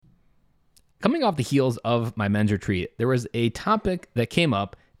Coming off the heels of my men's retreat, there was a topic that came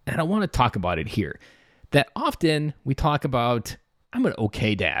up, and I want to talk about it here. That often we talk about, I'm an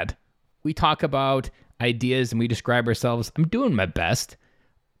okay dad. We talk about ideas and we describe ourselves, I'm doing my best.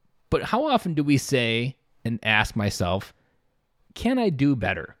 But how often do we say and ask myself, can I do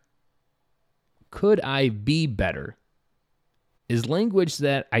better? Could I be better? Is language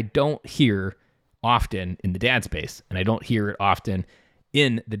that I don't hear often in the dad space, and I don't hear it often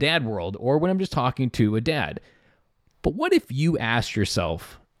in the dad world or when I'm just talking to a dad. But what if you asked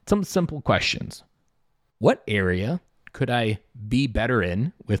yourself some simple questions? What area could I be better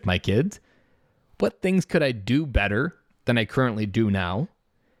in with my kids? What things could I do better than I currently do now?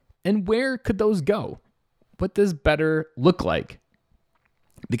 And where could those go? What does better look like?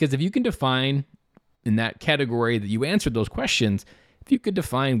 Because if you can define in that category that you answered those questions, if you could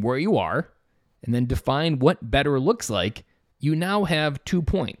define where you are and then define what better looks like, you now have 2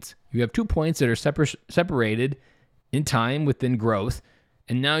 points. You have 2 points that are separated in time within growth,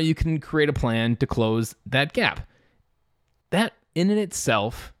 and now you can create a plan to close that gap. That in and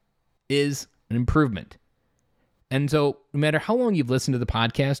itself is an improvement. And so no matter how long you've listened to the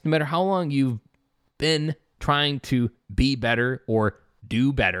podcast, no matter how long you've been trying to be better or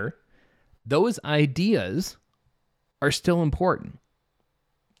do better, those ideas are still important.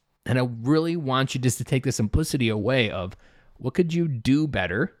 And I really want you just to take the simplicity away of what could you do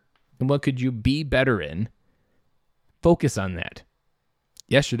better and what could you be better in? Focus on that.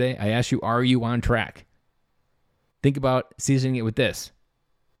 Yesterday, I asked you, are you on track? Think about seasoning it with this.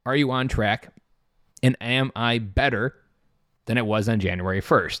 Are you on track? And am I better than I was on January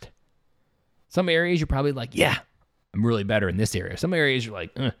 1st? Some areas you're probably like, yeah, I'm really better in this area. Some areas you're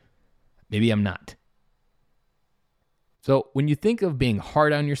like, maybe I'm not. So when you think of being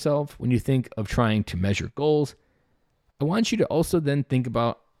hard on yourself, when you think of trying to measure goals, I want you to also then think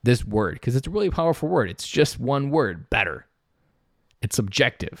about this word, because it's a really powerful word. It's just one word, better. It's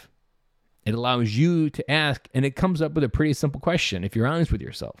subjective. It allows you to ask, and it comes up with a pretty simple question if you're honest with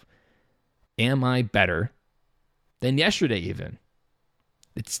yourself. Am I better than yesterday even?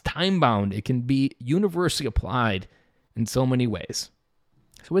 It's time-bound. It can be universally applied in so many ways.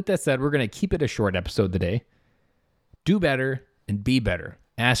 So with that said, we're going to keep it a short episode today. Do better and be better.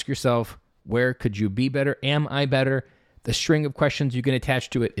 Ask yourself, where could you be better? Am I better? The string of questions you can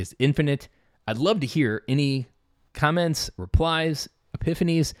attach to it is infinite. I'd love to hear any comments, replies,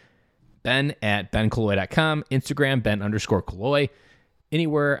 epiphanies. Ben at benkaloy.com, Instagram, Ben_Kaloy.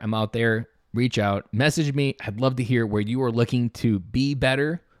 Anywhere I'm out there, reach out, message me. I'd love to hear where you are looking to be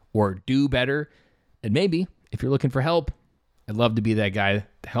better or do better. And maybe if you're looking for help, I'd love to be that guy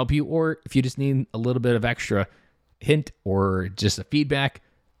to help you. Or if you just need a little bit of extra hint or just a feedback,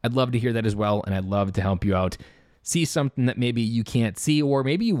 I'd love to hear that as well. And I'd love to help you out. See something that maybe you can't see, or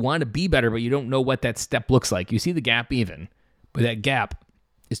maybe you want to be better, but you don't know what that step looks like. You see the gap even, but that gap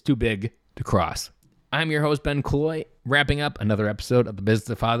is too big to cross. I'm your host, Ben Kaloy, wrapping up another episode of The Business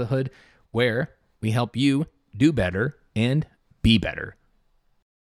of Fatherhood, where we help you do better and be better.